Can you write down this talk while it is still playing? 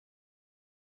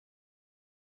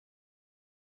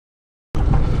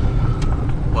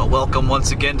Welcome once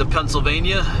again to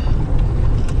Pennsylvania,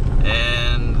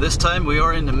 and this time we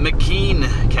are in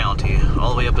McKean County, all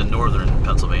the way up in northern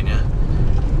Pennsylvania.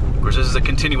 Of course, this is a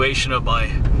continuation of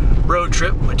my road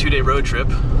trip, my 2-day road trip.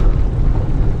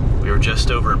 We were just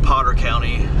over in Potter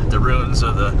County, the ruins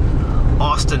of the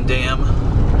Austin Dam.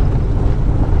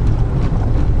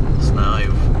 So now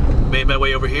I've made my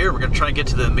way over here. We're going to try and get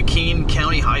to the McKean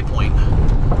County High Point.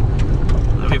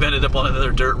 And we've ended up on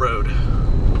another dirt road.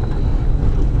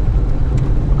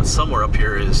 Somewhere up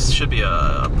here should be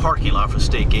a parking lot for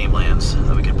state game lands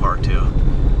that we can park to.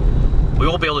 We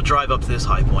won't be able to drive up to this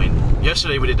high point.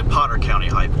 Yesterday we did the Potter County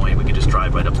High Point. We could just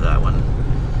drive right up to that one.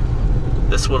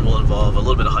 This one will involve a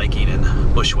little bit of hiking and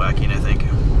bushwhacking, I think.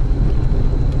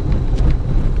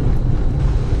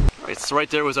 Alright, so right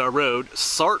there was our road,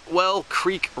 Sartwell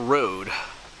Creek Road.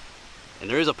 And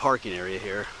there is a parking area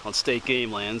here on state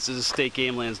game lands. This is state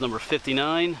game lands number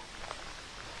 59.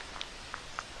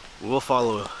 We'll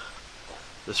follow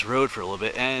this road for a little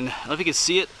bit, and I don't know if you can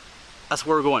see it, that's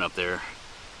where we're going up there.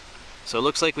 So it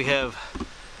looks like we have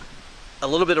a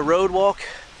little bit of road walk,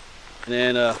 and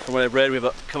then from what I've read, we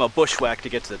have come a bushwhack to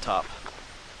get to the top.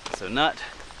 So not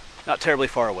terribly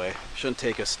far away. Shouldn't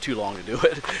take us too long to do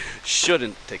it.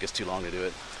 Shouldn't take us too long to do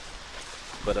it.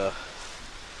 But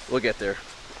we'll get there.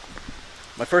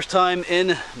 My first time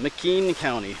in McKean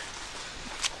County.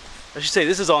 I should say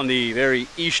this is on the very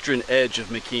eastern edge of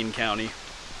McKean County.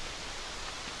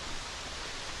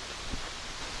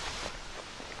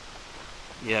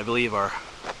 Yeah, I believe our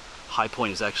high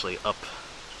point is actually up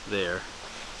there.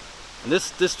 And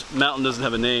this mountain doesn't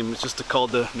have a name, it's just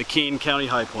called the McKean County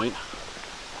High Point.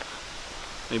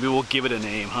 Maybe we'll give it a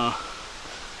name, huh?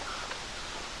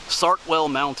 Sartwell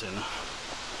Mountain.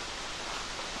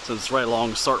 So it's right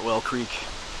along Sartwell Creek.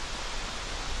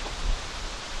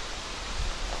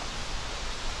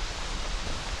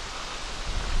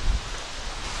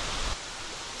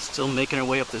 Still making our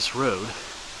way up this road.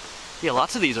 Yeah,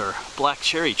 lots of these are black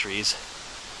cherry trees.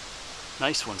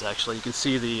 Nice ones, actually. You can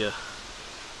see the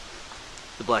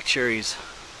black cherries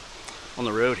on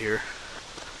the road here.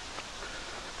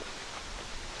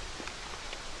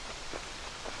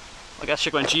 I gotta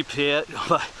check my GPS,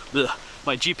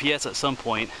 my GPS at some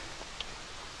point.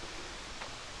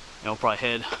 And I'll probably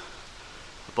head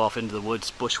up off into the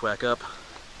woods, bushwhack up.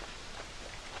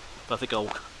 But I think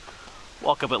I'll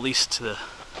walk up at least to the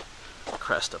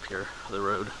crest up here of the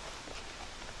road.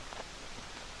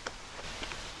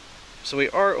 So we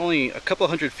are only a couple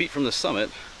hundred feet from the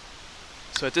summit.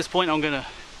 So at this point I'm gonna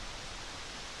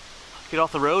get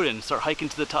off the road and start hiking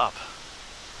to the top.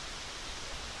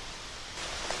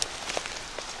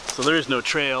 So there is no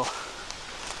trail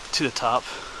to the top.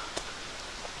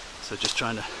 So just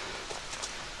trying to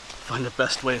find the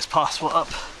best way as possible up.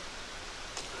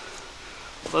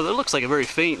 Well, it looks like a very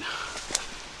faint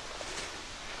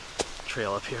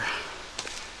trail up here.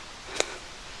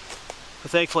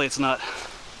 But thankfully it's not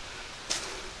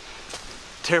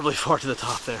terribly far to the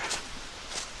top there.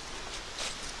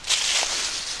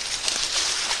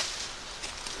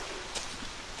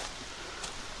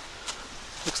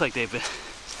 Looks like they've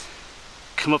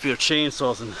come up with their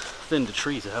chainsaws and thinned the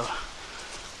trees out.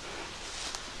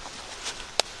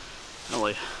 I don't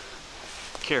really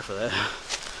care for that,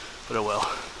 but oh well.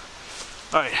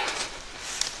 Alright.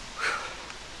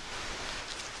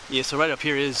 Yeah, so right up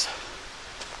here is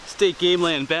state game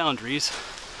land boundaries.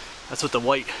 That's what the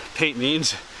white paint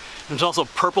means. There's also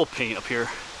purple paint up here.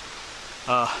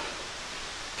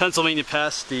 Pennsylvania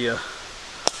passed the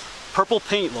purple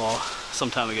paint law some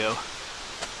time ago,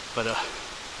 but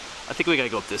I think we gotta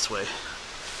go up this way.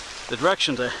 The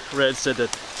directions I read said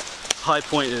that High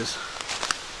Point is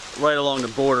right along the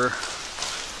border.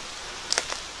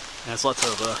 It has lots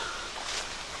of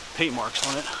paint marks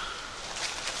on it.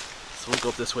 So we'll go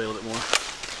up this way a little bit more.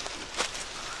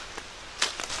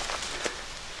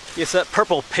 Yes, that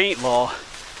purple paint law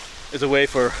is a way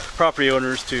for property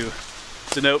owners to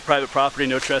denote private property,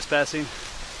 no trespassing.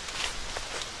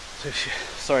 So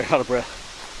sorry, out of breath.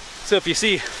 So if you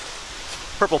see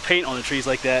purple paint on the trees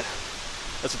like that,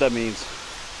 that's what that means.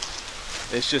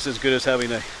 It's just as good as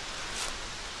having a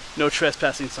no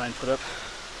trespassing sign put up.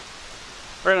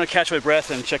 Alright, I'm gonna catch my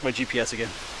breath and check my GPS again.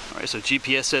 Alright, so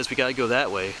GPS says we gotta go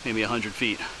that way, maybe 100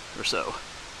 feet or so.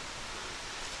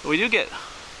 But we do get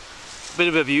a bit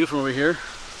of a view from over here.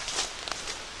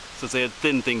 Since they had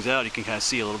thinned things out, you can kind of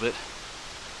see a little bit.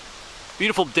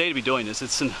 Beautiful day to be doing this.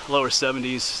 It's in lower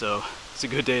 70s, so it's a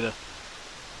good day to,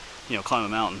 you know, climb a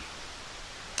mountain.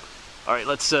 Alright,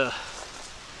 let's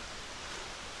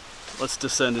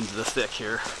descend into the thick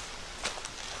here.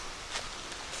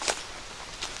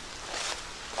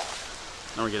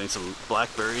 Now we're getting some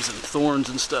blackberries and thorns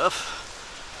and stuff.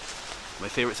 My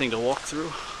favorite thing to walk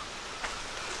through.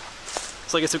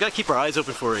 So like I said, we've got to keep our eyes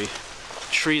open for a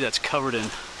tree that's covered in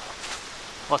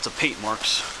lots of paint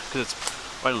marks because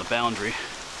it's right on the boundary.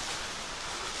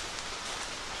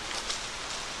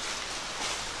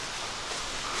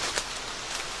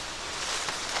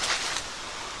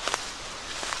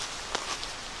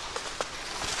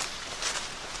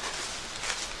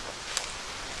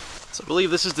 So I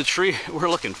believe this is the tree we're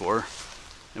looking for,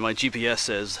 and my GPS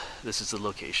says this is the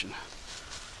location.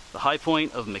 The high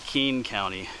point of McKean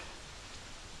County.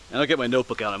 And I'll get my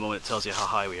notebook out in a moment. It tells you how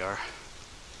high we are.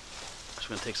 I'm just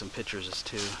going to take some pictures of this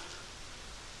too.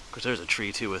 Of course, there's a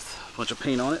tree too with a bunch of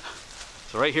paint on it.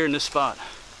 So right here in this spot.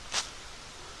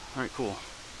 All right, cool.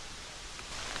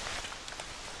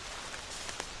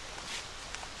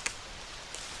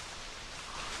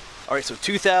 All right, so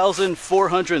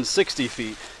 2,460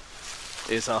 feet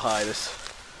is how high this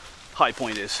high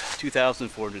point is.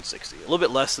 2,460. A little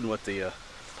bit less than what the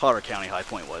Potter County high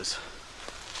point was.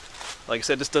 Like I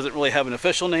said, this doesn't really have an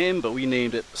official name, but we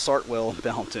named it Sartwell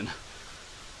Mountain.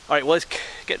 All right, well, it's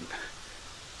getting,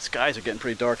 skies are getting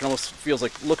pretty dark. It almost feels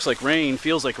like, feels like rain.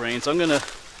 So I'm gonna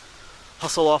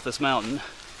hustle off this mountain.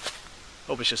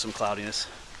 Hope it's just some cloudiness.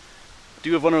 I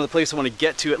do have one other place I want to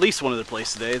get to, at least one other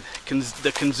place today.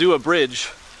 The Kinzua Bridge.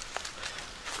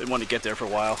 Been wanting to get there for a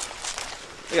while.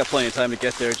 I got plenty of time to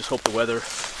get there. Just hope the weather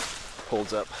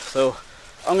holds up. So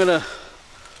I'm gonna.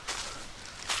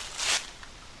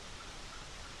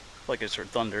 Like I just heard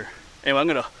thunder. Anyway, I'm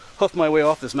gonna hoof my way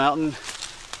off this mountain,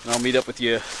 and I'll meet up with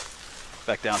you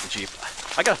back down at the Jeep.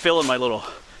 I gotta fill in my little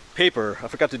paper. I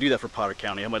forgot to do that for Potter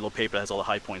County. I have my little paper that has all the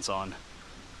high points on,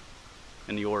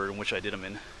 in the order in which I did them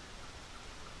in.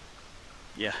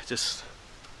 Yeah, just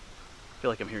feel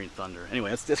like I'm hearing thunder. Anyway,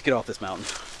 let's get off this mountain.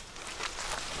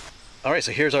 All right,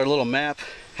 so here's our little map.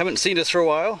 Haven't seen this for a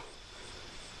while.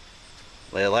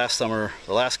 Last summer,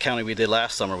 the last county we did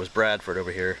last summer was Bradford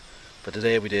over here. But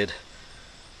today we did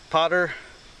Potter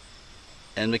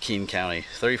and McKean County,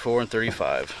 34 and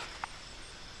 35.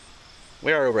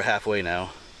 We are over halfway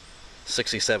now.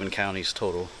 67 counties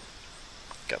total.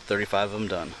 Got 35 of them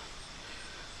done.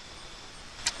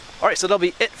 Alright, so that'll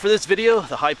be it for this video,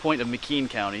 the high point of McKean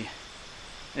County.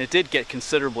 And it did get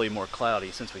considerably more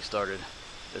cloudy since we started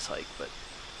this hike, but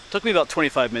it took me about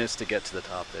 25 minutes to get to the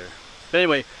top there. But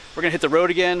anyway, we're gonna hit the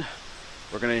road again.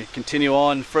 We're going to continue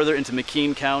on further into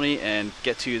McKean County and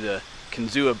get to the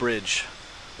Kinzua Bridge,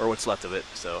 or what's left of it.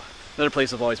 So another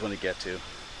place I've always wanted to get to.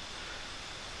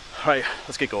 Alright,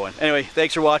 let's get going. Anyway,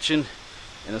 thanks for watching,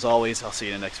 and as always, I'll see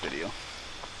you in the next video.